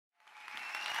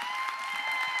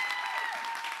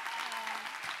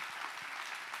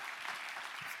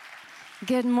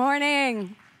Good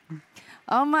morning.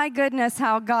 Oh my goodness,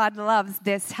 how God loves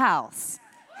this house.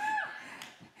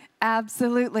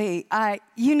 Absolutely.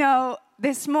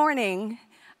 This morning,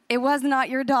 it was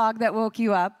not your dog that woke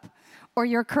you up or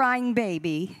your crying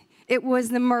baby. It was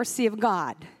the mercy of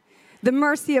God. The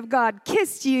mercy of God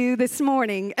kissed you this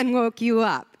morning and woke you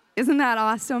up. Isn't that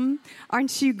awesome?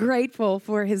 Aren't you grateful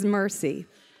for his mercy?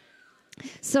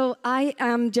 So I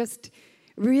am just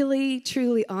really,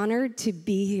 truly honored to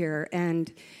be here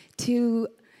and to,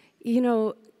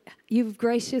 you've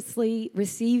graciously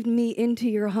received me into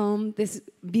your home, this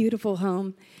beautiful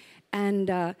home. And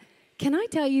can I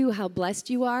tell you how blessed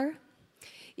you are?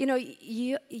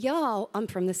 Y'all, I'm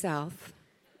from the South.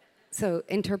 So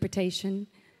interpretation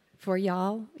for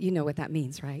y'all, you know what that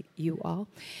means, right? You all.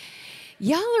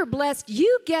 Y'all are blessed.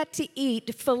 You get to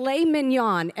eat filet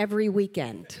mignon every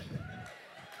weekend.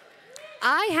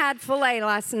 I had filet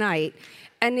last night,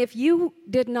 and if you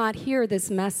did not hear this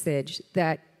message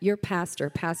that your pastor,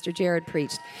 Pastor Jared,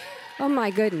 preached, oh my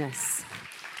goodness.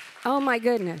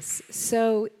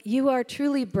 So you are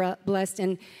truly blessed,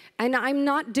 and I'm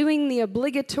not doing the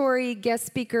obligatory guest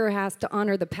speaker has to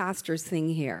honor the pastor's thing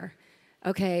here,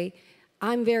 okay?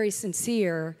 I'm very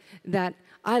sincere that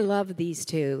I love these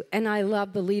two, and I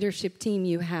love the leadership team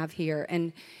you have here,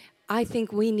 and I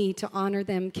think we need to honor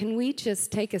them. Can we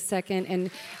just take a second and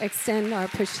extend our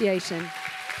appreciation?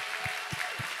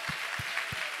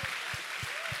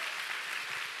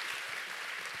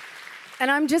 And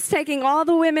I'm just taking all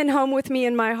the women home with me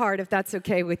in my heart, if that's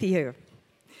okay with you.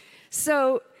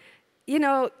 So,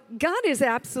 God is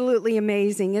absolutely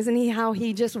amazing, isn't he? How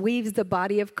he just weaves the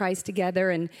body of Christ together,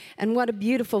 and what a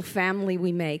beautiful family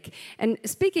we make. And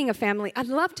speaking of family, I'd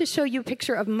love to show you a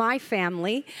picture of my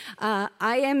family. I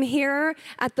am here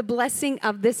at the blessing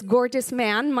of this gorgeous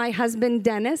man, my husband,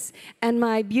 Dennis, and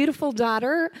my beautiful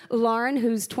daughter, Lauren,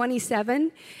 who's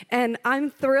 27. And I'm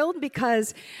thrilled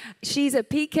because she's a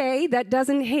PK that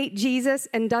doesn't hate Jesus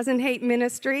and doesn't hate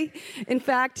ministry. In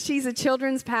fact, she's a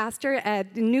children's pastor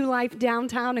at New Life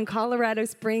downtown in Colorado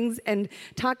Springs, and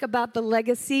talk about the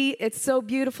legacy. It's so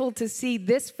beautiful to see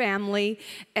this family,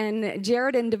 and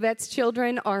Jared and Devette's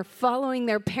children are following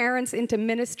their parents into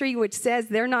ministry, which says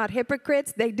they're not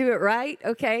hypocrites. They do it right,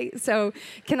 okay? So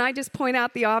can I just point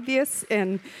out the obvious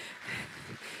and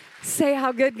say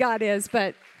how good God is?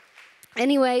 But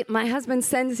anyway, my husband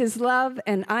sends his love,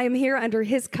 and I am here under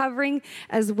his covering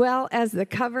as well as the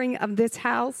covering of this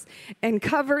house, and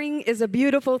covering is a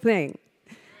beautiful thing.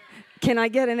 Can I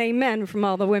get an amen from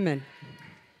all the women?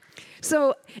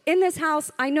 So in this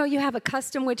house, I know you have a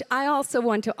custom which I also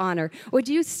want to honor. Would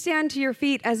you stand to your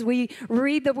feet as we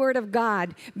read the Word of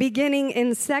God, beginning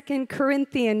in 2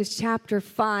 Corinthians chapter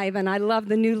 5, and I love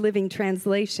the New Living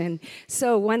Translation.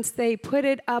 So once they put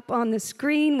it up on the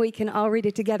screen, we can all read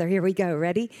it together. Here we go.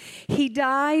 Ready? He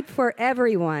died for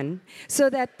everyone, so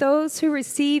that those who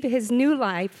receive his new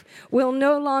life will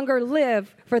no longer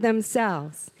live for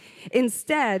themselves.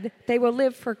 Instead, they will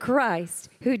live for Christ,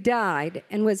 who died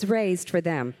and was raised for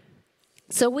them.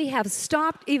 So we have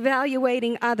stopped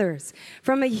evaluating others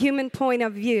from a human point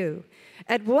of view.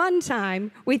 At one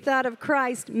time, we thought of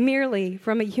Christ merely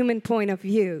from a human point of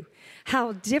view.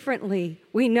 How differently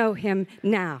we know him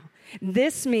now.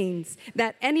 This means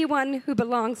that anyone who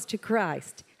belongs to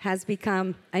Christ has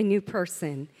become a new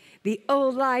person. The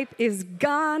old life is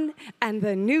gone, and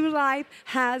the new life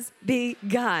has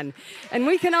begun. And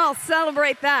we can all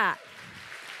celebrate that.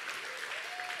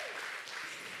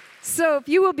 So if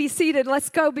you will be seated,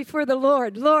 let's go before the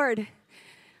Lord. Lord,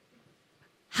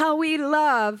 how we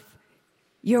love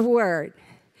your word.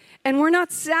 And we're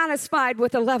not satisfied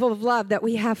with the level of love that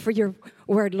we have for your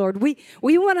word, Lord. We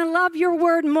want to love your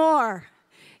word more.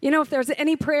 If there's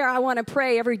any prayer I want to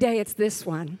pray every day, it's this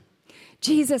one.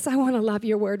 Jesus, I want to love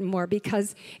your word more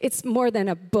because it's more than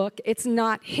a book. It's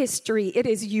not history. It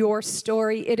is your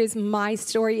story. It is my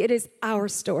story. It is our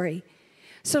story.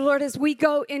 So, Lord, as we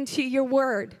go into your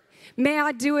word, may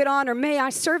I do it honor. May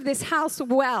I serve this house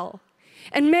well.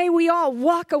 And may we all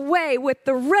walk away with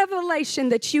the revelation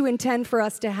that you intend for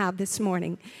us to have this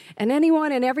morning. And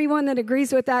anyone and everyone that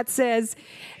agrees with that says,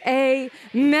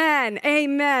 amen,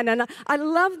 amen. And I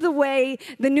love the way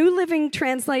the New Living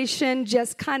Translation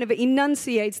just kind of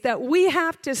enunciates that we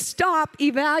have to stop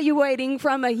evaluating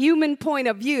from a human point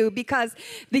of view because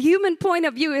the human point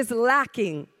of view is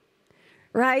lacking.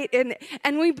 Right?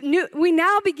 And we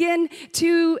now begin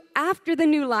to, after the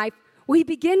new life, we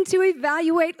begin to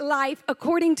evaluate life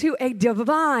according to a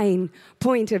divine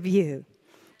point of view.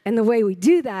 And the way we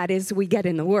do that is we get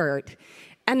in the Word.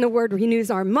 And the word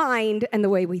renews our mind and the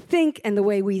way we think and the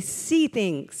way we see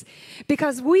things.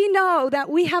 Because we know that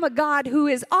we have a God who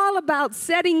is all about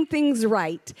setting things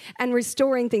right and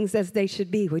restoring things as they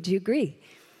should be. Would you agree?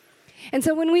 And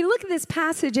so when we look at this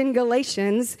passage in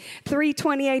Galatians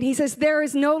 3:28, he says, there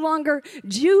is no longer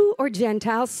Jew or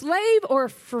Gentile, slave or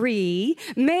free,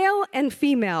 male and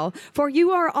female, for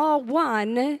you are all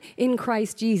one in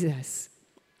Christ Jesus.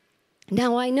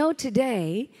 Now, I know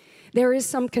today there is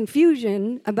some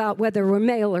confusion about whether we're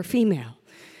male or female,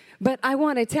 but I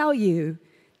want to tell you,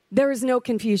 there is no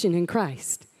confusion in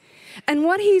Christ. And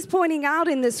what he's pointing out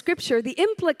in the scripture, the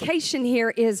implication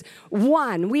here is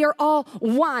one. We are all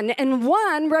one, and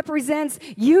one represents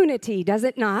unity, does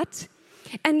it not?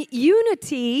 And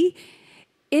unity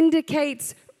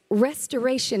indicates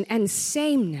restoration and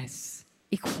sameness,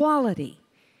 equality.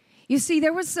 You see,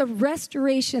 there was a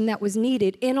restoration that was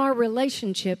needed in our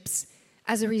relationships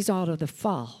as a result of the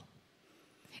fall.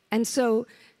 And so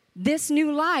this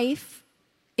new life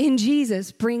in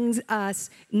Jesus brings us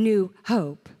new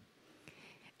hope.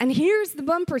 And here's the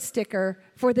bumper sticker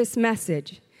for this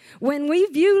message. When we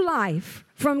view life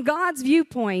from God's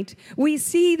viewpoint, we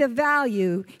see the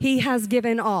value he has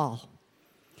given all.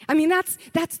 I mean,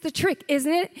 that's the trick,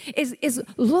 isn't it? Is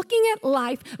looking at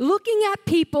life, looking at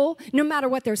people, no matter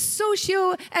what their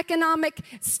socioeconomic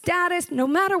status, no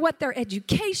matter what their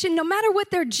education, no matter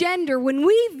what their gender, when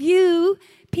we view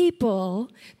people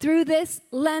through this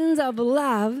lens of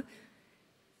love,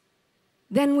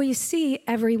 then we see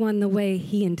everyone the way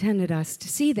he intended us to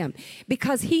see them,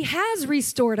 because he has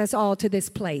restored us all to this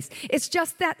place. It's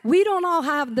just that we don't all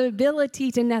have the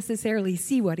ability to necessarily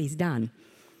see what he's done.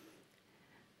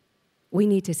 We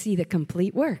need to see the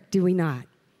complete work, do we not?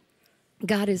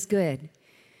 God is good.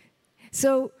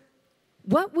 So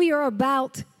what we are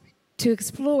about to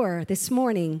explore this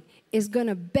morning is going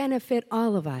to benefit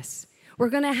all of us. We're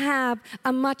going to have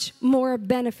a much more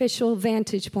beneficial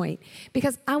vantage point,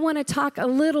 because I want to talk a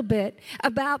little bit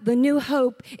about the new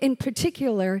hope in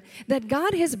particular that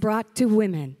God has brought to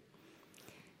women.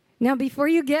 Now, before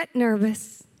you get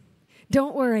nervous,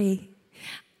 don't worry.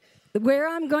 Where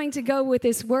I'm going to go with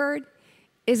this word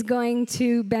is going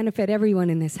to benefit everyone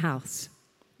in this house,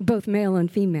 both male and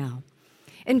female.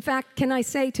 In fact, can I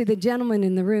say to the gentlemen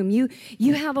in the room,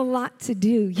 you have a lot to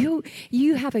do.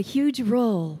 You have a huge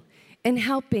role in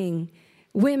helping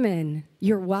women,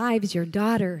 your wives, your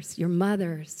daughters, your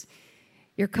mothers,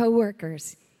 your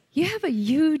coworkers. You have a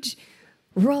huge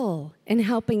role in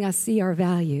helping us see our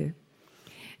value.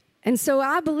 And so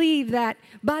I believe that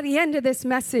by the end of this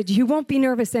message, you won't be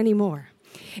nervous anymore.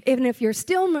 Even if you're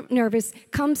still nervous,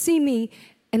 come see me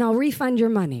and I'll refund your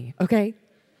money, okay?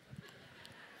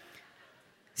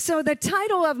 So the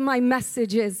title of my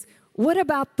message is, What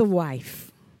About the Wife?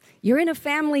 You're in a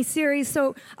family series,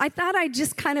 so I thought I'd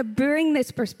just kind of bring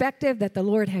this perspective that the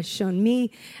Lord has shown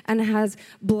me and has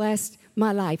blessed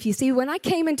my life. You see, when I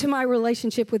came into my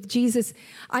relationship with Jesus,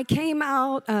 I came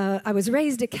out, I was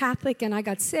raised a Catholic, and I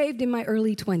got saved in my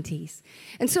early 20s.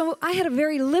 And so I had a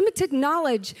very limited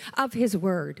knowledge of his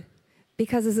word,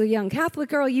 because as a young Catholic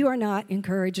girl, you are not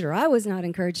encouraged, or I was not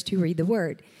encouraged to read the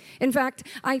word. In fact,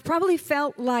 I probably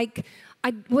felt like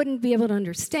I wouldn't be able to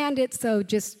understand it, so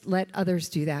just let others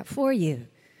do that for you.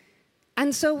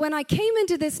 And so when I came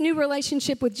into this new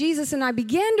relationship with Jesus and I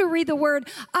began to read the word,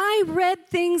 I read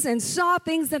things and saw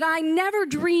things that I never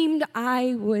dreamed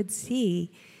I would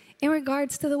see in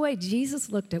regards to the way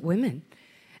Jesus looked at women.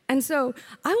 And so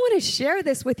I want to share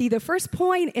this with you. The first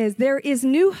point is there is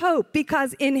new hope,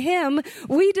 because in him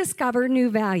we discover new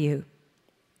value.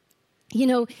 You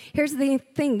know, here's the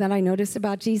thing that I noticed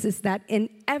about Jesus, that in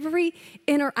every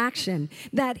interaction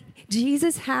that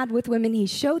Jesus had with women, he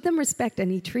showed them respect and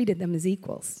he treated them as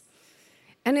equals.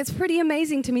 And it's pretty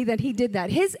amazing to me that he did that.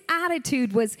 His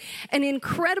attitude was an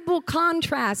incredible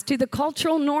contrast to the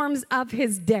cultural norms of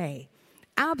his day.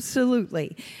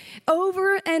 Absolutely.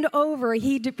 Over and over,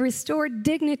 he restored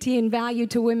dignity and value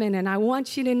to women. And I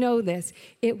want you to know this,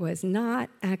 it was not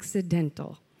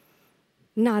accidental.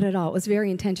 Not at all. It was very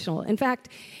intentional. In fact,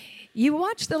 you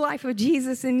watch the life of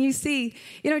Jesus and you see,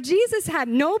 Jesus had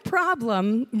no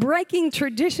problem breaking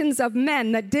traditions of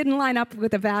men that didn't line up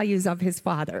with the values of his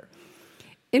Father.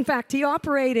 In fact, he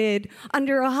operated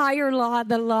under a higher law,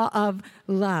 the law of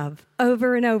love.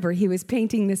 Over and over, he was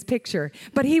painting this picture.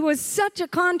 But he was such a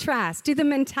contrast to the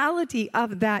mentality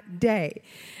of that day.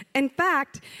 In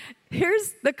fact,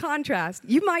 here's the contrast.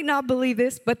 You might not believe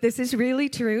this, but this is really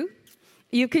true.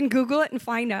 You can Google it and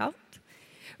find out.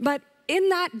 But in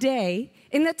that day,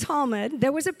 in the Talmud,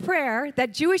 there was a prayer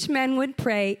that Jewish men would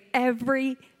pray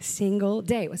every single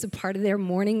day. It was a part of their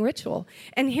morning ritual.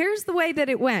 And here's the way that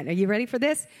it went. Are you ready for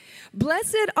this?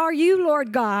 Blessed are you,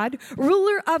 Lord God,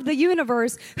 ruler of the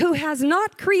universe, who has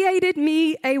not created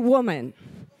me a woman.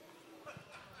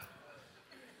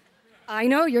 I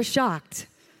know you're shocked.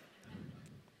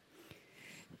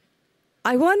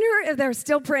 I wonder if they're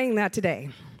still praying that today.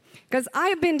 Because I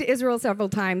have been to Israel several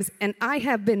times, and I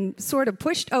have been sort of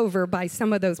pushed over by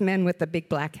some of those men with the big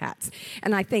black hats.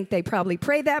 And I think they probably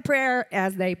prayed that prayer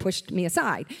as they pushed me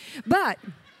aside. But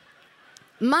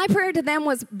my prayer to them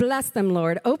was, bless them,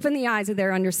 Lord. Open the eyes of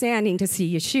their understanding to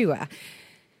see Yeshua.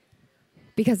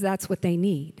 Because that's what they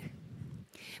need.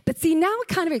 But see, now it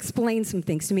kind of explains some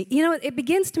things to me. You know, it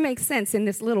begins to make sense in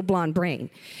this little blonde brain.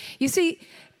 You see,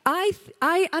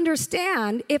 I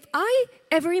understand if I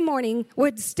every morning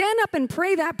would stand up and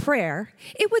pray that prayer,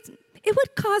 it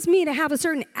would cause me to have a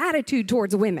certain attitude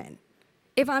towards women.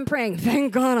 If I'm praying,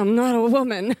 thank God I'm not a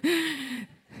woman.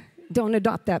 Don't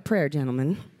adopt that prayer,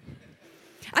 gentlemen.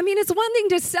 I mean, it's one thing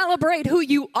to celebrate who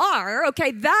you are.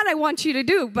 Okay, that I want you to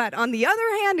do. But on the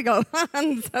other hand, to go,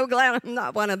 I'm so glad I'm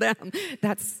not one of them.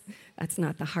 That's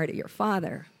not the heart of your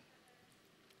Father.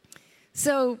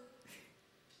 So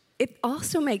it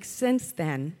also makes sense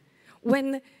then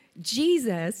when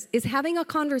Jesus is having a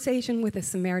conversation with a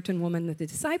Samaritan woman, that the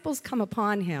disciples come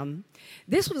upon him.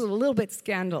 This was a little bit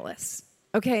scandalous,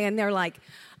 okay? And they're like,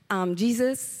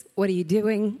 Jesus, what are you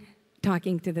doing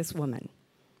talking to this woman?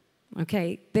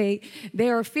 Okay, they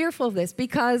are fearful of this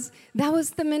because that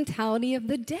was the mentality of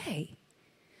the day.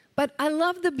 But I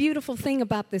love the beautiful thing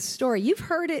about this story. You've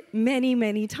heard it many,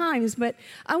 many times, but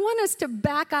I want us to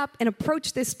back up and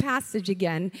approach this passage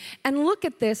again and look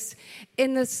at this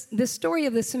in the story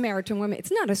of the Samaritan woman.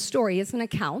 It's not a story, it's an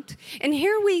account. And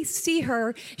here we see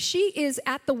her. She is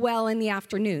at the well in the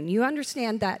afternoon. You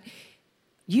understand that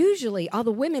usually all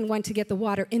the women went to get the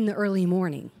water in the early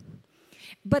morning.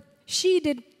 But she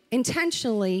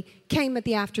intentionally came at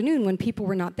the afternoon when people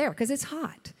were not there because it's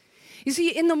hot. You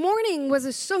see, in the morning was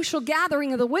a social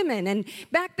gathering of the women, and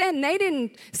back then they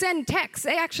didn't send texts.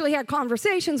 They actually had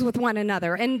conversations with one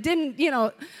another and didn't,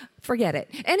 forget it.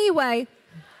 Anyway,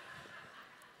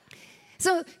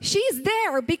 so she's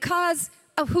there because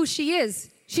of who she is.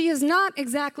 She is not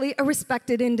exactly a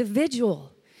respected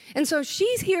individual. And so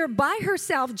she's here by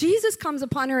herself. Jesus comes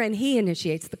upon her, and he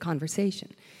initiates the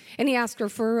conversation. And he asked her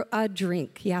for a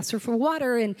drink. He asked her for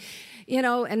water, and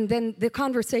then the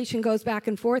conversation goes back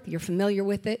and forth. You're familiar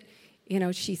with it.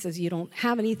 She says, you don't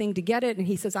have anything to get it. And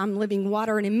he says, I'm living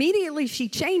water. And immediately she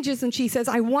changes and she says,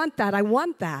 I want that. I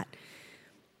want that.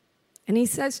 And he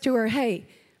says to her, hey,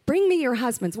 bring me your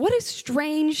husbands. What a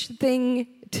strange thing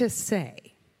to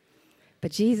say.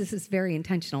 But Jesus is very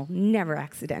intentional, never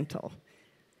accidental.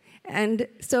 And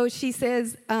so she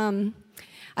says, I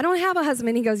don't have a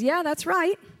husband. He goes, yeah, that's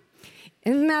right.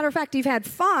 As a matter of fact, you've had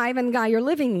 5, and the guy you're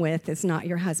living with is not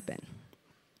your husband.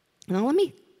 Now, let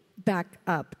me back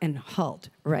up and halt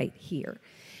right here.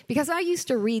 Because I used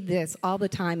to read this all the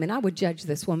time, and I would judge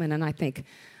this woman, and I think,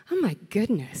 oh, my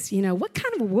goodness, what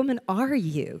kind of a woman are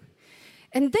you?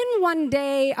 And then one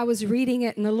day I was reading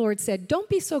it, and the Lord said, don't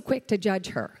be so quick to judge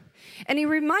her. And he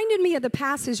reminded me of the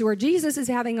passage where Jesus is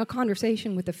having a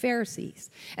conversation with the Pharisees.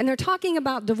 And they're talking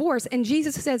about divorce. And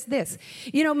Jesus says this,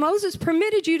 Moses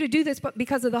permitted you to do this, but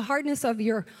because of the hardness of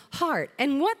your heart.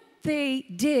 And what they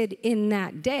did in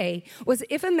that day was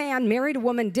if a man married a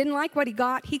woman, didn't like what he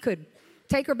got, he could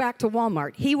take her back to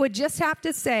Walmart. He would just have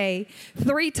to say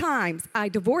 3 times, I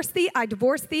divorce thee, I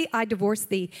divorce thee, I divorce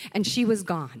thee. And she was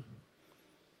gone.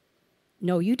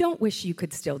 No, you don't wish you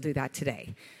could still do that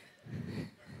today.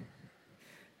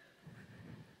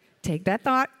 Take that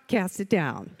thought, cast it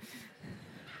down.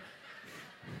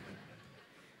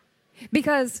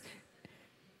 Because,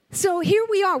 so here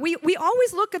we are. We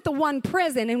always look at the one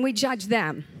present and we judge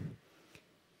them.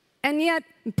 And yet,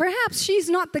 perhaps she's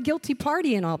not the guilty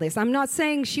party in all this. I'm not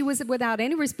saying she was without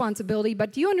any responsibility,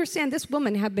 but do you understand this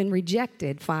woman had been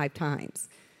rejected 5 times?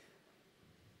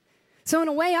 So in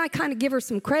a way, I kind of give her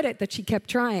some credit that she kept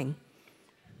trying.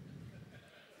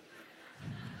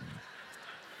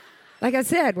 Like I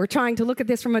said, we're trying to look at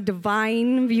this from a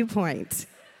divine viewpoint.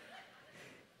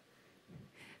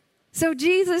 So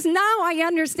Jesus, now I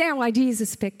understand why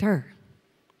Jesus picked her.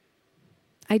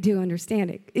 I do understand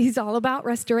it. He's all about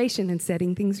restoration and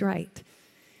setting things right.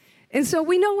 And so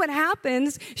we know what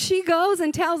happens. She goes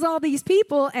and tells all these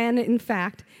people, and in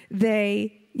fact,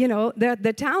 the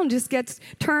town just gets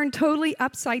turned totally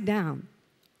upside down.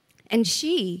 And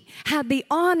she had the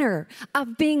honor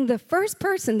of being the first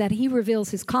person that he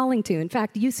reveals his calling to. In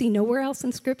fact, you see nowhere else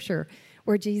in Scripture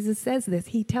where Jesus says this.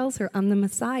 He tells her, I'm the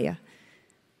Messiah.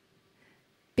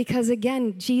 Because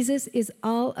again, Jesus is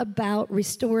all about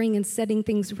restoring and setting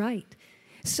things right.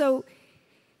 So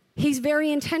he's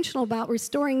very intentional about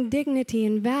restoring dignity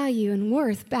and value and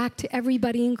worth back to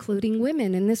everybody, including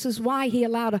women. And this is why he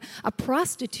allowed a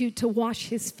prostitute to wash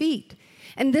his feet.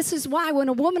 And this is why when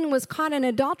a woman was caught in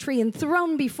adultery and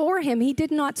thrown before him, he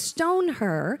did not stone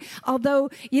her. Although,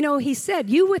 he said,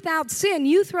 you without sin,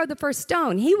 you throw the first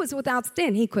stone. He was without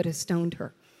sin. He could have stoned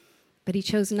her. But he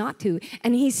chose not to.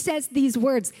 And he says these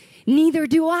words, neither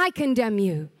do I condemn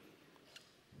you.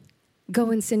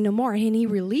 Go and sin no more. And he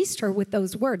released her with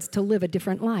those words to live a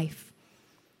different life.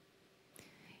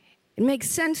 It makes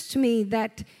sense to me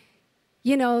that,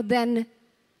 then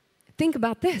think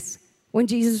about this. When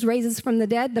Jesus raises from the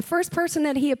dead, the first person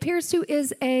that he appears to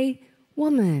is a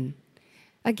woman.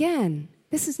 Again,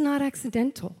 this is not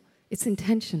accidental. It's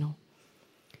intentional.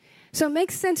 So it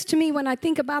makes sense to me when I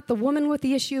think about the woman with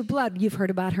the issue of blood. You've heard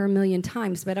about her a million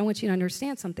times, but I want you to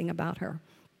understand something about her.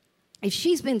 If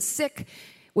she's been sick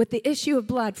with the issue of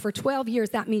blood for 12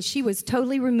 years, that means she was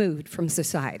totally removed from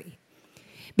society.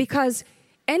 Because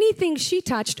anything she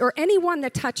touched or anyone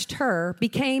that touched her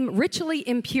became ritually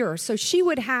impure. So she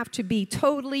would have to be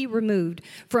totally removed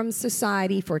from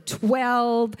society for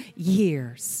 12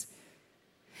 years.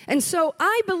 And so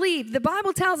I believe the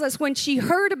Bible tells us when she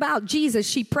heard about Jesus,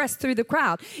 she pressed through the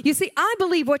crowd. You see, I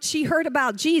believe what she heard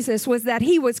about Jesus was that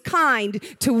he was kind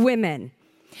to women.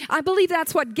 I believe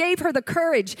that's what gave her the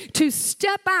courage to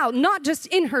step out, not just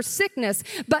in her sickness,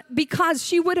 but because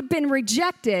she would have been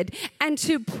rejected, and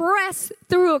to press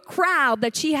through a crowd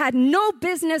that she had no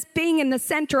business being in the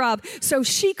center of so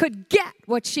she could get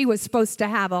what she was supposed to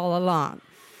have all along.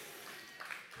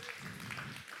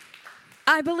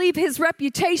 I believe his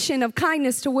reputation of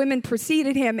kindness to women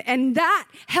preceded him, and that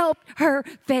helped her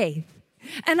faith.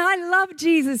 And I love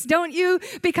Jesus, don't you?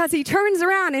 Because he turns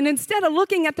around and instead of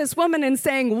looking at this woman and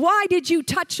saying, why did you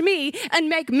touch me and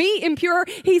make me impure?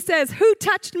 He says, who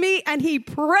touched me? And he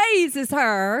praises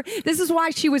her. This is why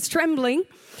she was trembling.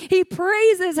 He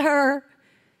praises her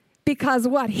because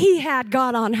what he had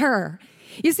got on her.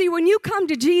 You see, when you come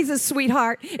to Jesus,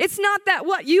 sweetheart, it's not that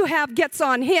what you have gets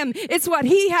on him. It's what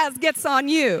he has gets on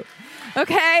you.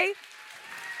 Okay?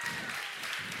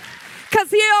 Because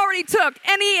he already took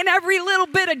any and every little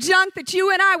bit of junk that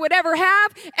you and I would ever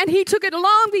have, and he took it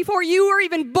long before you were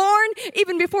even born,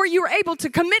 even before you were able to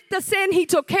commit the sin. He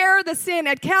took care of the sin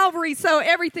at Calvary, so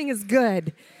everything is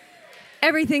good.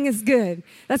 Everything is good.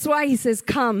 That's why he says,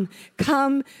 come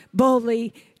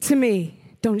boldly to me.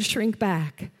 Don't shrink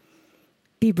back.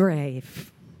 Be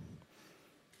brave.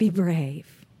 Be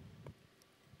brave.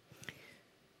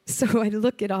 So I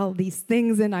look at all these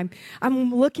things, and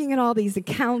I'm looking at all these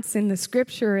accounts in the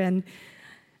scripture, and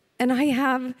I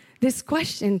have this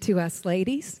question to us,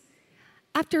 ladies.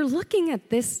 After looking at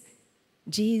this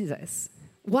Jesus,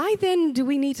 why then do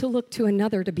we need to look to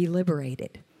another to be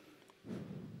liberated?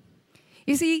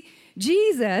 You see,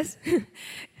 Jesus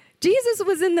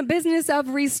was in the business of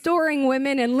restoring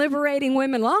women and liberating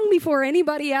women long before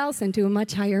anybody else into a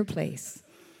much higher place.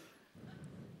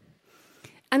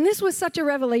 And this was such a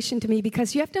revelation to me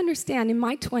because you have to understand, in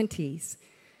my 20s,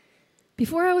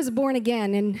 before I was born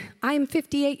again, and I am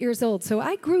 58 years old, so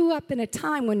I grew up in a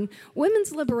time when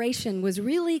women's liberation was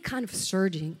really kind of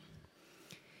surging.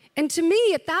 And to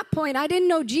me, at that point, I didn't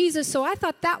know Jesus, so I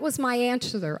thought that was my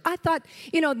answer. I thought,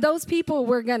 those people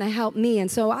were going to help me, and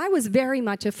so I was very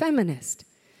much a feminist.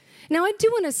 Now, I do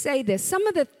want to say this. Some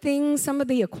of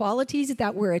the equalities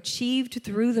that were achieved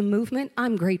through the movement,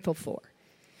 I'm grateful for.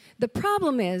 The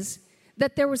problem is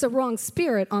that there was a wrong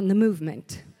spirit on the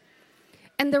movement.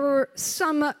 And there were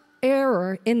some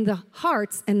error in the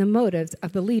hearts and the motives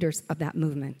of the leaders of that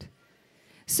movement.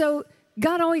 So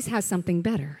God always has something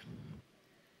better.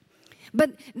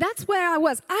 But that's where I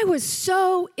was. I was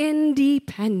so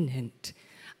independent.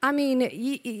 I mean,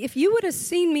 if you would have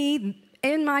seen me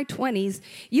in my 20s,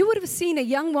 you would have seen a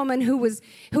young woman who was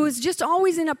just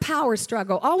always in a power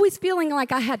struggle, always feeling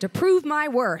like I had to prove my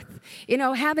worth,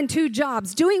 having 2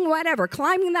 jobs, doing whatever,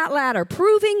 climbing that ladder,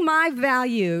 proving my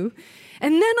value.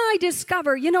 And then I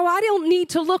discover, I don't need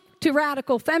to look to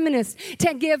radical feminists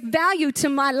to give value to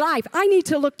my life. I need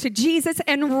to look to Jesus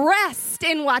and rest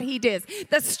in what he did.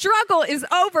 The struggle is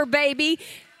over, baby.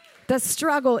 The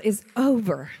struggle is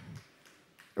over.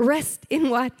 Rest in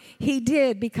what he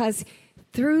did, because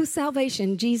through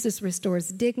salvation, Jesus restores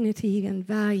dignity and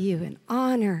value and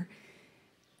honor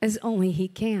as only he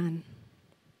can.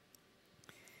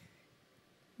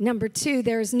 Number 2,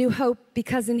 there is new hope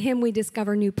because in him we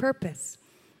discover new purpose.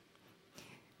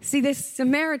 See, this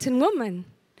Samaritan woman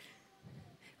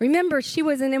Remember, she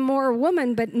was an immoral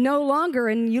woman, but no longer.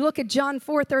 And you look at John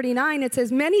 4:39, it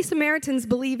says, many Samaritans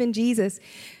believe in Jesus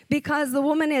because the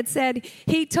woman had said,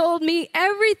 he told me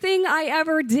everything I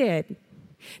ever did.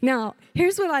 Now,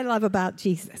 here's what I love about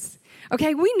Jesus.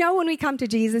 Okay, we know when we come to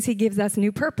Jesus, he gives us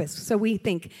new purpose. So we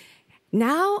think,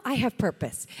 now I have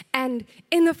purpose. And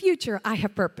in the future, I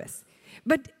have purpose.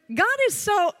 But God is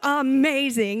so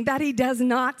amazing that he does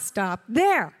not stop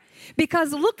there.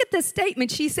 Because look at the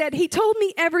statement. She said, he told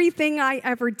me everything I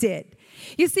ever did.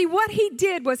 You see, what he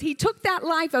did was he took that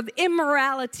life of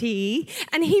immorality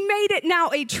and he made it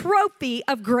now a trophy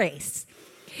of grace.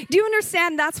 Do you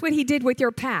understand that's what he did with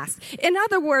your past? In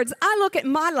other words, I look at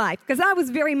my life because I was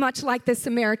very much like this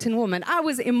Samaritan woman. I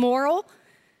was immoral.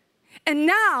 And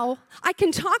now I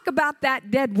can talk about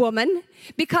that dead woman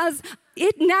because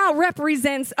it now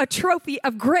represents a trophy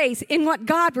of grace in what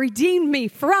God redeemed me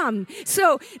from.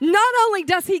 So not only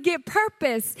does he give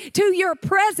purpose to your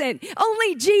present,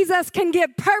 only Jesus can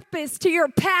give purpose to your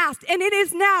past. And it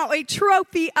is now a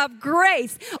trophy of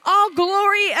grace. All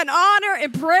glory and honor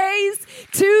and praise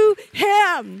to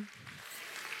him.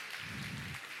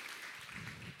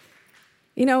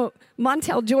 You know,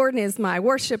 Montel Jordan is my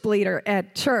worship leader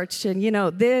at church, and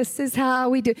this is how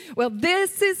we do. Well,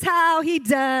 this is how he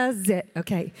does it.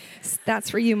 Okay, that's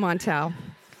for you, Montel.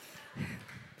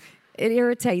 It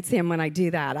irritates him when I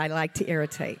do that. I like to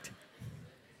irritate.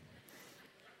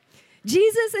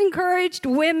 Jesus encouraged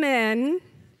women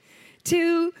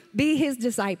to be his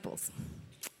disciples.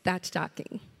 That's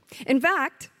shocking. In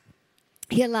fact,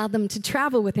 he allowed them to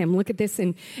travel with him. Look at this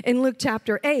in Luke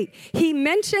chapter 8. He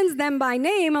mentions them by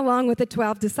name along with the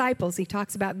 12 disciples. He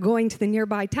talks about going to the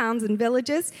nearby towns and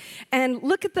villages. And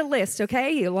look at the list,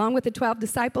 okay, along with the 12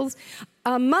 disciples.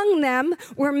 Among them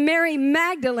were Mary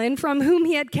Magdalene, from whom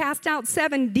he had cast out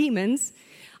 7 demons.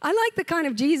 I like the kind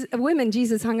of women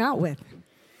Jesus hung out with.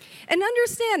 And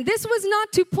understand, this was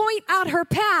not to point out her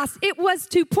past. It was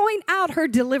to point out her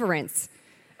deliverance.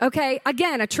 Okay,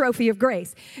 again, a trophy of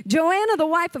grace. Joanna, the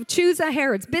wife of Chusa,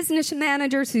 Herod's business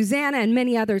manager, Susanna, and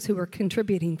many others who were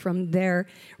contributing from their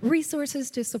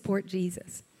resources to support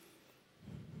Jesus.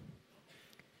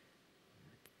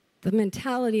 The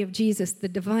mentality of Jesus, the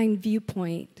divine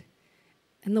viewpoint,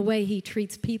 and the way he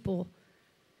treats people,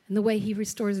 and the way he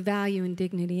restores value and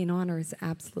dignity and honor is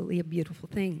absolutely a beautiful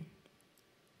thing.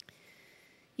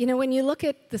 You know, when you look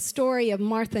at the story of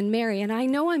Martha and Mary, and I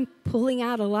know I'm pulling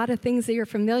out a lot of things that you're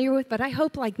familiar with, but I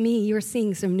hope, like me, you're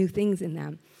seeing some new things in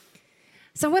them.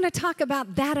 So I want to talk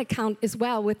about that account as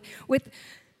well with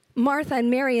Martha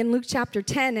and Mary in Luke chapter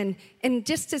 10. And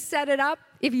just to set it up,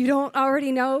 if you don't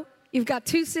already know, you've got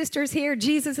 2 sisters here.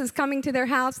 Jesus is coming to their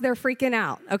house. They're freaking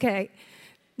out, okay?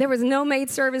 There was no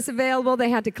maid service available. They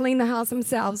had to clean the house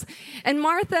themselves. And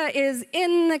Martha is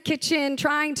in the kitchen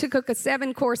trying to cook a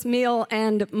 7-course meal,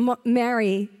 and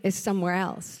Mary is somewhere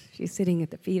else. She's sitting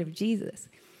at the feet of Jesus.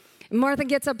 And Martha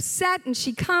gets upset, and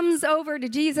she comes over to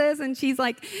Jesus, and she's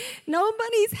like,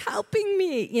 nobody's helping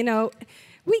me. You know,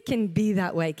 we can be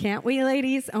that way, can't we,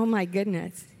 ladies? Oh, my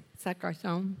goodness. I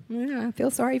feel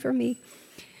sorry for me.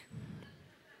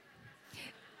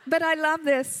 But I love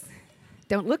this.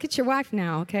 Don't look at your wife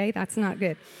now, okay? That's not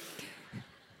good.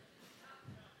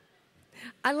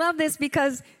 I love this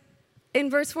because in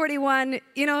verse 41,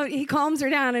 he calms her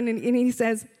down and he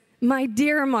says, my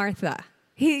dear Martha.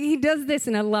 He does this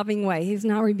in a loving way. He's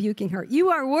not rebuking her. You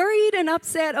are worried and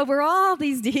upset over all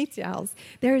these details.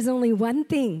 There is only one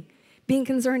thing being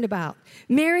concerned about.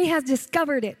 Mary has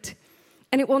discovered it,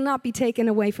 and it will not be taken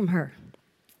away from her.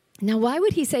 Now, why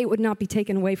would he say it would not be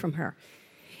taken away from her?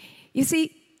 You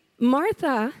see,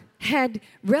 Martha had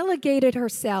relegated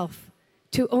herself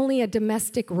to only a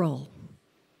domestic role.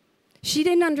 She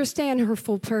didn't understand her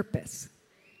full purpose.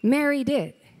 Mary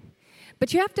did.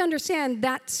 But you have to understand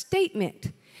that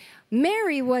statement.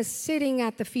 Mary was sitting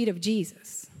at the feet of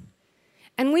Jesus.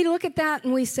 And we look at that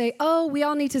and we say, oh, we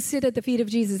all need to sit at the feet of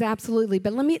Jesus, absolutely.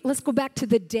 But let's go back to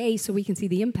the day so we can see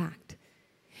the impact.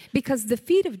 Because the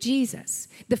feet of Jesus,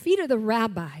 the feet of the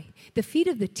rabbi, the feet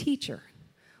of the teacher,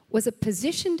 was a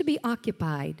position to be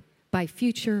occupied by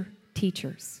future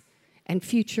teachers and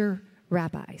future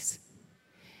rabbis.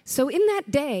 So in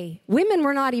that day, women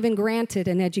were not even granted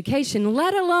an education,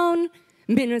 let alone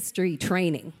ministry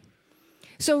training.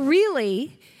 So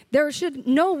really,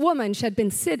 no woman should have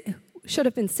been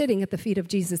sitting at the feet of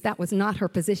Jesus. That was not her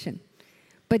position.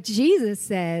 But Jesus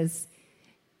says,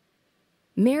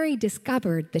 Mary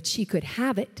discovered that she could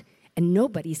have it, and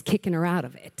nobody's kicking her out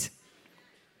of it.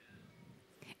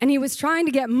 And he was trying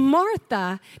to get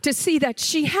Martha to see that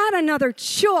she had another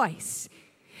choice.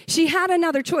 She had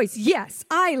another choice. Yes,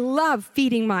 I love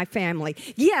feeding my family.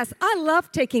 Yes, I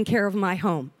love taking care of my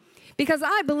home because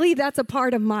I believe that's a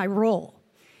part of my role.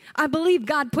 I believe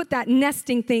God put that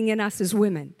nesting thing in us as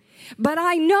women. But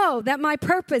I know that my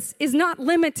purpose is not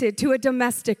limited to a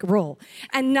domestic role,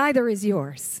 and neither is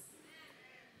yours.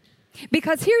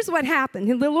 Because here's what happened.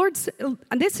 And the Lord,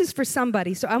 this is for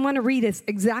somebody, so I want to read this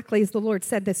exactly as the Lord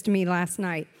said this to me last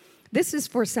night. This is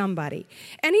for somebody.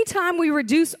 Anytime we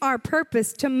reduce our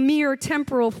purpose to mere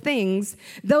temporal things,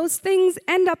 those things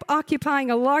end up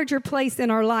occupying a larger place in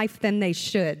our life than they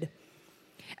should.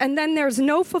 And then there's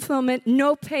no fulfillment,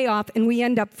 no payoff, and we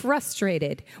end up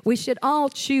frustrated. We should all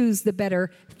choose the better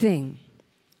thing.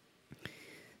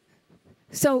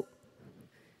 So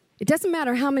it doesn't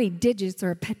matter how many digits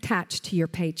are attached to your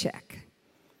paycheck.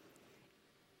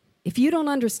 If you don't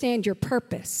understand your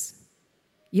purpose,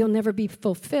 you'll never be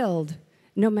fulfilled,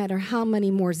 no matter how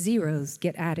many more zeros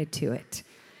get added to it.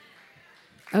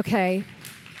 Okay?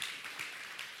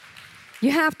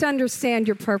 You have to understand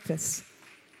your purpose.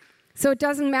 So it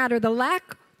doesn't matter the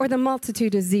lack or the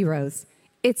multitude of zeros.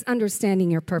 It's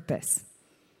understanding your purpose.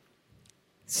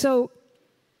 So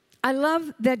I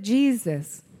love that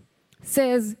Jesus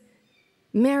says,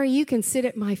 Mary, you can sit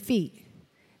at my feet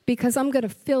because I'm going to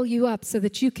fill you up so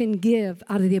that you can give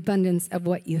out of the abundance of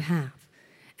what you have.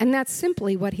 And that's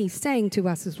simply what he's saying to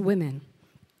us as women.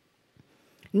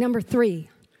 Number 3,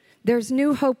 there's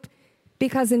new hope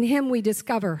because in him we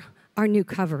discover our new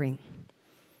covering.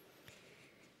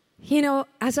 You know,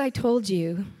 as I told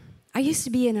you, I used to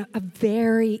be a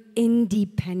very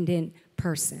independent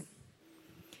person.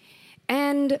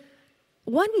 And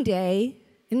one day,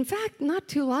 in fact, not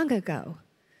too long ago,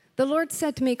 the Lord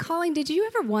said to me, Colleen, did you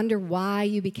ever wonder why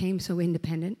you became so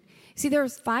independent? See,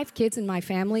 there's 5 kids in my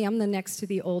family. I'm the next to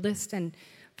the oldest. And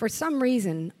for some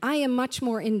reason, I am much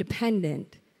more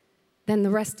independent than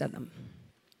the rest of them.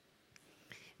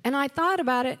 And I thought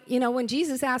about it. You know, when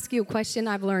Jesus asks you a question,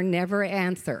 I've learned never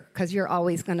answer because you're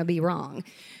always going to be wrong.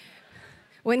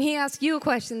 When he asks you a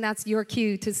question, that's your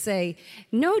cue to say,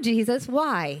 no, Jesus,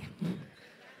 why?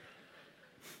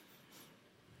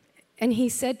 And he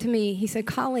said to me, he said,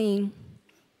 Colleen,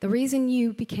 the reason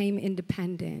you became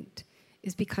independent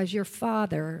is because your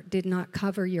father did not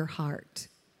cover your heart.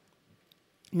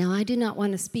 Now, I do not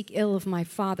want to speak ill of my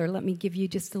father. Let me give you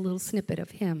just a little snippet of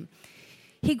him.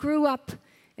 He grew up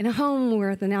in a home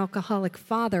with an alcoholic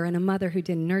father and a mother who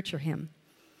didn't nurture him.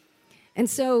 And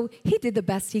so he did the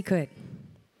best he could.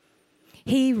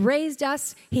 He raised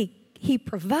us, he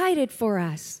provided for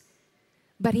us,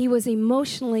 but he was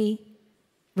emotionally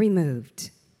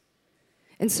removed.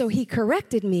 And so he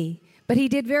corrected me, but he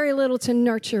did very little to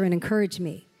nurture and encourage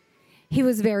me. He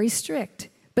was very strict,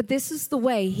 but this is the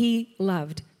way he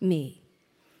loved me.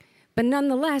 But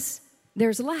nonetheless,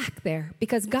 there's lack there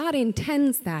because God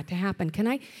intends that to happen. Can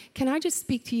I just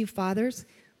speak to you, fathers?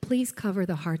 Please cover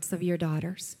the hearts of your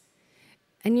daughters.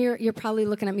 And you're probably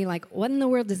looking at me like, what in the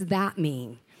world does that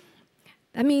mean?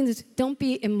 That means don't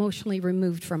be emotionally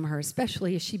removed from her,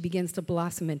 especially as she begins to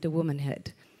blossom into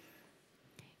womanhood.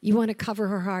 You want to cover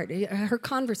her heart. Her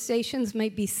conversations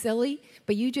might be silly,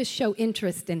 but you just show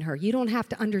interest in her. You don't have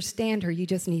to understand her. You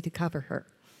just need to cover her.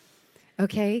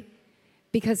 Okay?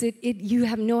 Because you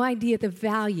have no idea the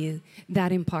value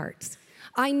that imparts.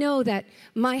 I know that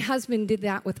my husband did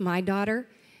that with my daughter,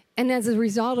 and as a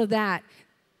result of that,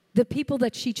 the people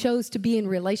that she chose to be in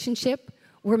relationship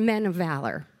were men of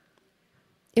valor.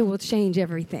 It will change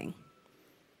everything.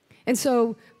 And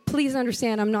so, please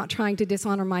understand, I'm not trying to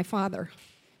dishonor my father.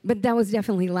 But that was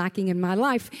definitely lacking in my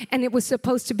life, and it was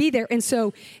supposed to be there. And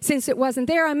so, since it wasn't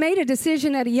there, I made a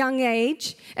decision at a young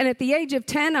age, and at the age of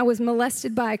 10, I was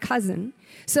molested by a cousin.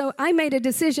 So I made a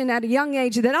decision at a young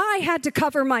age that I had to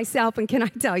cover myself, and can I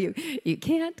tell you, you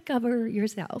can't cover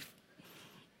yourself.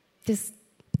 Just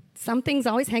something's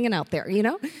always hanging out there, you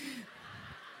know?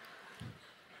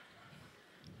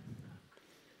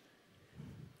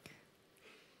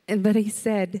 But he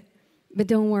said, but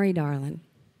don't worry, darling.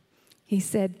 He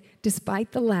said,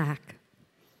 despite the lack,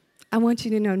 I want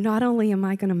you to know not only am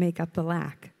I going to make up the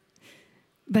lack,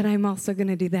 but I'm also going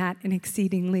to do that and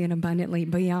exceedingly and abundantly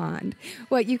beyond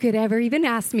what you could ever even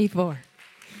ask me for.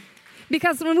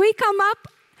 Because when we come up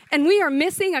and we are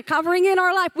missing a covering in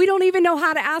our life, we don't even know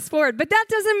how to ask for it. But that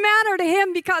doesn't matter to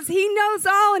him because he knows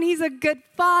all and he's a good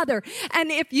father.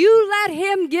 And if you let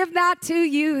him give that to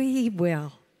you, he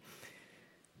will.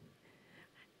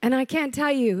 And I can't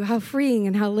tell you how freeing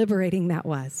and how liberating that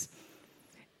was.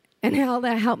 And how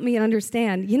that helped me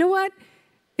understand, you know what?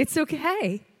 It's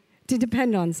okay to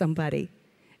depend on somebody.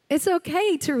 It's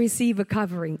okay to receive a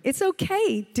covering. It's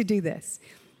okay to do this.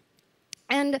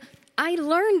 And I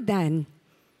learned then,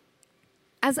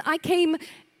 as I came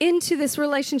into this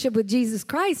relationship with Jesus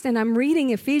Christ, and I'm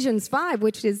reading Ephesians 5,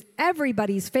 which is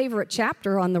everybody's favorite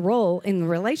chapter on the role in the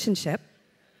relationship.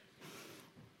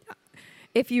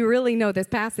 If you really know this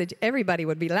passage, everybody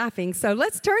would be laughing. So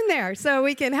let's turn there so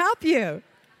we can help you.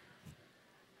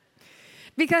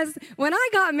 Because when I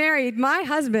got married, my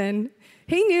husband,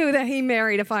 he knew that he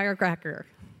married a firecracker.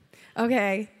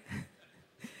 Okay?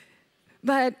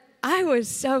 But I was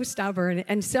so stubborn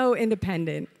and so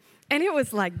independent. And it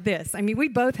was like this. I mean, we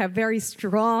both have very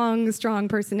strong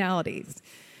personalities.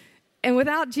 And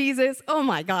without Jesus, oh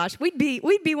my gosh, we'd be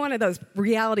one of those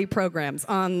reality programs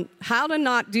on how to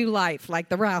not do life like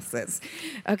the Rouses.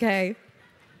 Okay?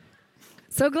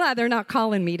 So glad they're not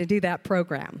calling me to do that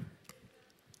program.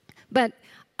 But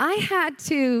I had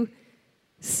to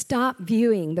stop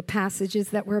viewing the passages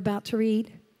that we're about to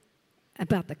read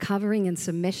about the covering and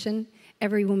submission,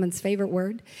 every woman's favorite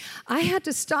word. I had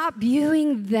to stop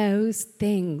viewing those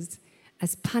things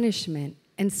as punishment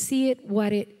and see it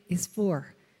what it is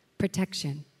for,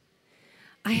 protection.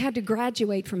 I had to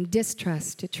graduate from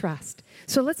distrust to trust.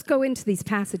 So let's go into these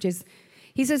passages.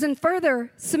 He says, and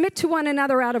further, submit to one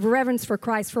another out of reverence for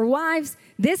Christ. For wives,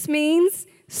 this means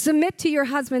submit to your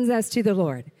husbands as to the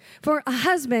Lord. For a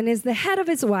husband is the head of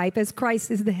his wife as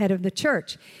Christ is the head of the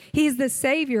church. He is the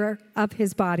Savior of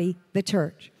his body, the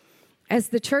church. As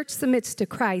the church submits to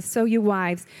Christ, so you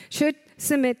wives should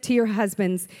submit to your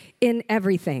husbands in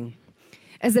everything.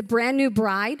 As a brand new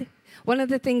bride, one of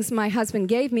the things my husband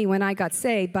gave me when I got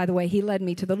saved, by the way, he led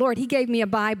me to the Lord, he gave me a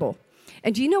Bible.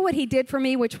 And do you know what he did for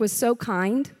me, which was so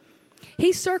kind?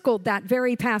 He circled that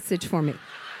very passage for me.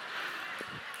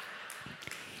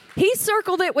 He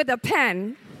circled it with a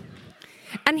pen,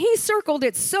 and he circled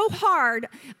it so hard,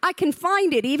 I can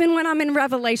find it even when I'm in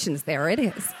Revelations. There it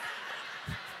is.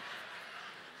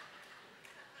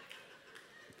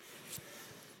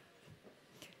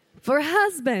 For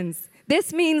husbands,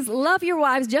 this means love your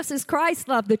wives just as Christ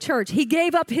loved the church. He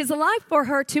gave up his life for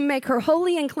her to make her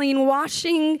holy and clean,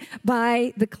 washing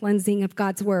by the cleansing of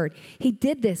God's word. He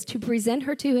did this to present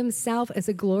her to himself as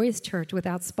a glorious church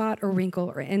without spot or wrinkle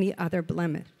or any other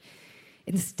blemish.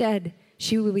 Instead,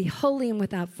 she will be holy and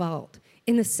without fault.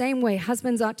 In the same way,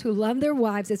 husbands ought to love their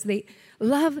wives as they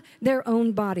love their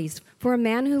own bodies. For a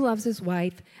man who loves his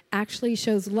wife actually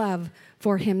shows love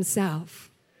for himself.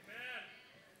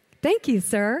 Thank you,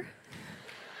 sir.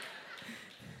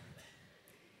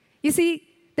 You see,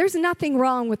 there's nothing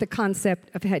wrong with the concept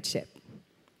of headship.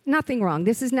 Nothing wrong.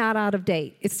 This is not out of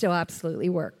date. It still absolutely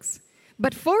works.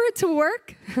 But for it to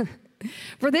work,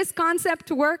 for this concept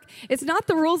to work, it's not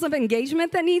the rules of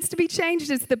engagement that needs to be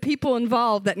changed. It's the people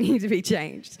involved that need to be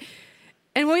changed.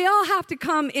 And we all have to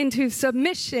come into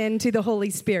submission to the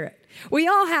Holy Spirit. We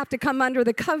all have to come under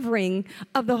the covering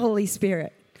of the Holy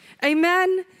Spirit.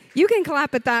 Amen? You can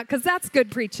clap at that because that's good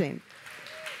preaching.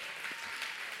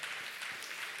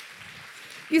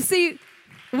 You see,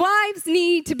 wives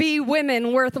need to be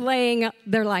women worth laying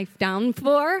their life down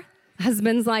for,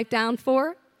 husband's life down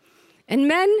for. And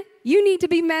men, you need to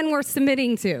be men worth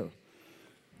submitting to.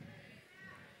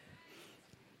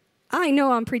 I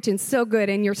know I'm preaching so good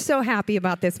and you're so happy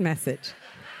about this message.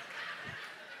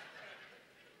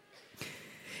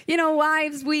 You know,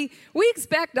 wives, we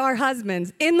expect our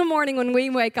husbands in the morning when we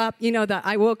wake up, you know, that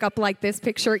I woke up like this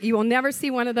picture. You will never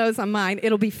see one of those on mine.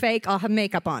 It'll be fake. I'll have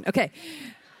makeup on. Okay.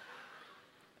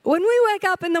 When we wake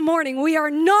up in the morning, we are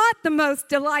not the most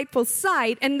delightful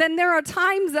sight. And then there are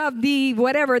times of the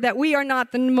whatever that we are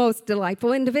not the most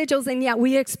delightful individuals. And yet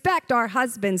we expect our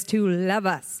husbands to love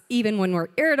us, even when we're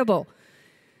irritable.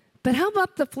 But how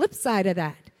about the flip side of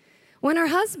that? When our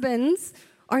husbands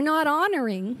are not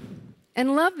honoring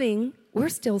and loving, we're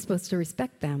still supposed to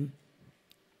respect them.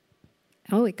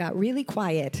 Oh, it got really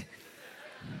quiet.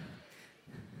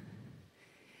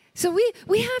 So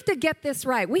we have to get this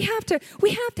right. We have to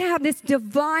have this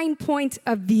divine point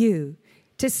of view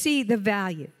to see the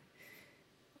value.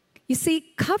 You see,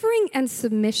 covering and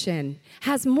submission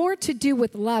has more to do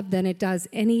with love than it does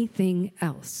anything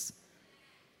else.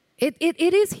 It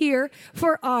is here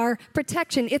for our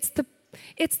protection. It's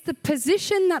the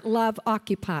position that love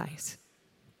occupies.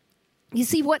 You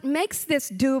see, what makes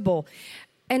this doable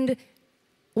and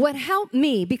what helped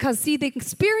me, because, see, the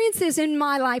experiences in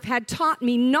my life had taught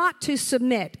me not to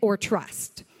submit or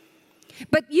trust.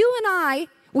 But you and I,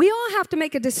 we all have to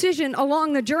make a decision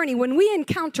along the journey. When we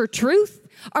encounter truth,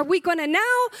 are we going to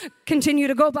now continue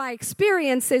to go by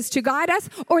experiences to guide us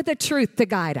or the truth to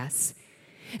guide us?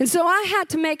 And so I had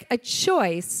to make a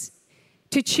choice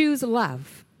to choose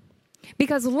love,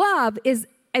 because love is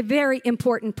a very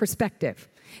important perspective.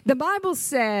 The Bible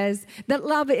says that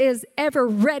love is ever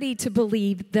ready to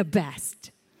believe the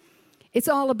best. It's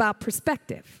all about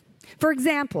perspective. For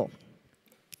example,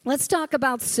 let's talk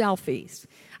about selfies.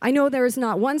 I know there is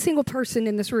not one single person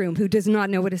in this room who does not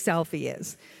know what a selfie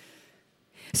is.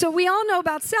 So we all know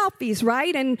about selfies,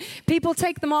 right? And people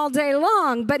take them all day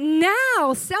long. But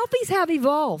now selfies have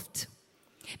evolved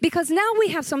because now we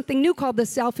have something new called the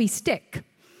selfie stick.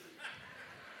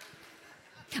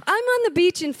 I'm on the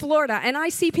beach in Florida, and I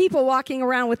see people walking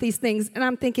around with these things, and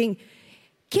I'm thinking,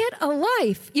 get a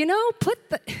life,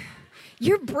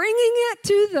 you're bringing it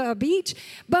to the beach.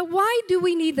 But why do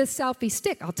we need the selfie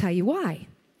stick? I'll tell you why.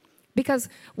 Because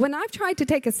when I've tried to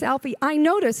take a selfie, I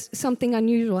notice something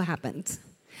unusual happens.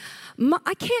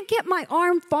 I can't get my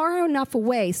arm far enough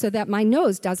away so that my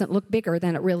nose doesn't look bigger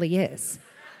than it really is.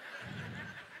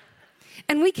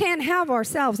 And we can't have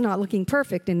ourselves not looking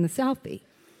perfect in the selfie.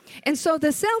 And so the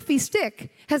selfie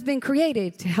stick has been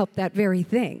created to help that very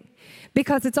thing,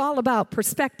 because it's all about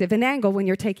perspective and angle when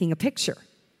you're taking a picture.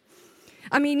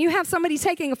 I mean, you have somebody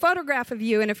taking a photograph of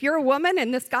you, and if you're a woman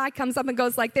and this guy comes up and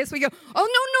goes like this, we go,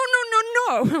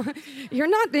 oh, no. You're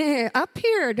not up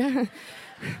here.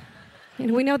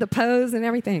 And we know the pose and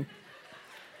everything.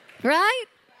 Right?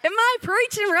 Am I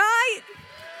preaching right?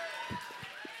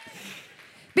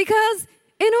 Because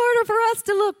in order for us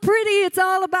to look pretty, it's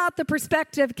all about the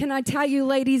perspective. Can I tell you,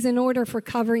 ladies, in order for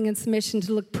covering and submission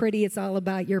to look pretty, it's all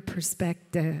about your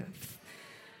perspective.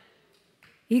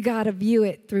 You got to view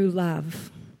it through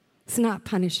love. It's not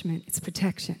punishment, it's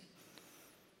protection.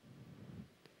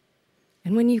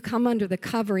 And when you come under the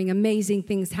covering, amazing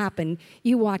things happen.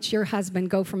 You watch your husband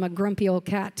go from a grumpy old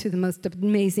cat to the most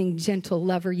amazing, gentle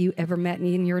lover you ever met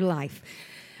in your life.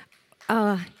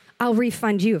 I'll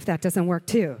refund you if that doesn't work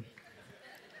too.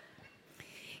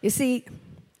 You see,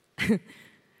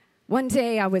 one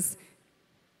day I was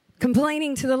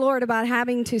complaining to the Lord about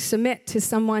having to submit to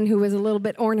someone who was a little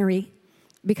bit ornery,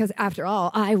 because after all,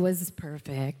 I was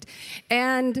perfect.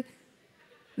 And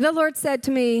the Lord said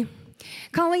to me,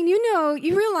 Colleen,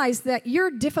 you realize that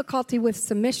your difficulty with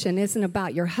submission isn't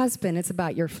about your husband, it's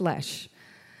about your flesh.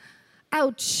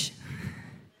 Ouch.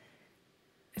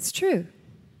 It's true.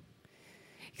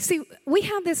 See, we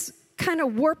have this kind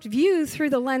of warped view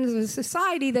through the lens of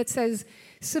society that says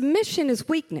submission is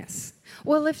weakness.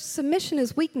 Well, if submission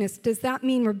is weakness, does that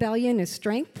mean rebellion is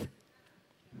strength?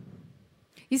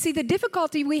 You see, the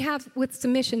difficulty we have with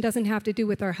submission doesn't have to do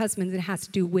with our husbands. It has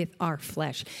to do with our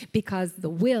flesh, because the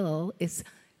will is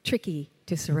tricky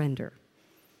to surrender.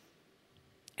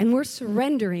 And we're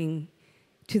surrendering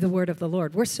to the word of the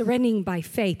Lord. We're surrendering by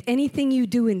faith. Anything you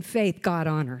do in faith, God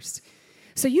honors.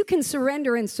 So you can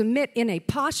surrender and submit in a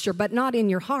posture, but not in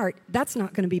your heart. That's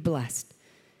not going to be blessed.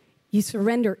 You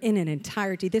surrender in an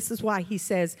entirety. This is why he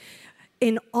says,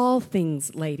 in all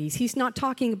things, ladies. He's not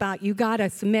talking about you got to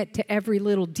submit to every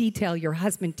little detail your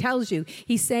husband tells you.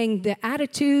 He's saying the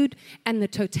attitude and the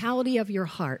totality of your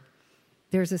heart.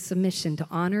 There's a submission to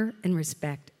honor and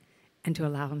respect and to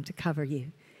allow him to cover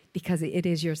you, because it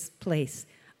is your place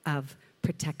of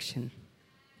protection.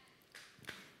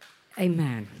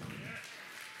 Amen.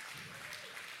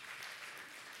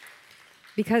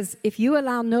 Because if you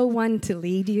allow no one to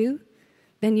lead you,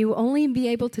 then you only be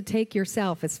able to take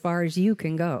yourself as far as you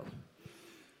can go.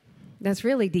 That's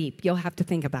really deep. You'll have to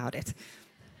think about it.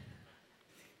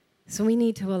 So we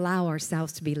need to allow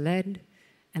ourselves to be led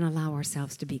and allow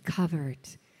ourselves to be covered,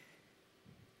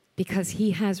 because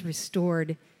he has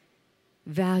restored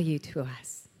value to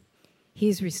us.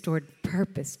 He's restored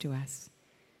purpose to us.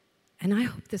 And I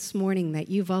hope this morning that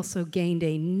you've also gained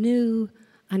a new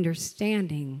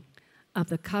understanding of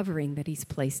the covering that he's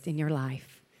placed in your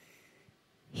life.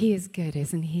 He is good,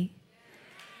 isn't he?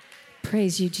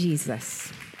 Praise you,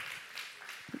 Jesus.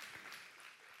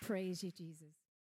 Praise you, Jesus.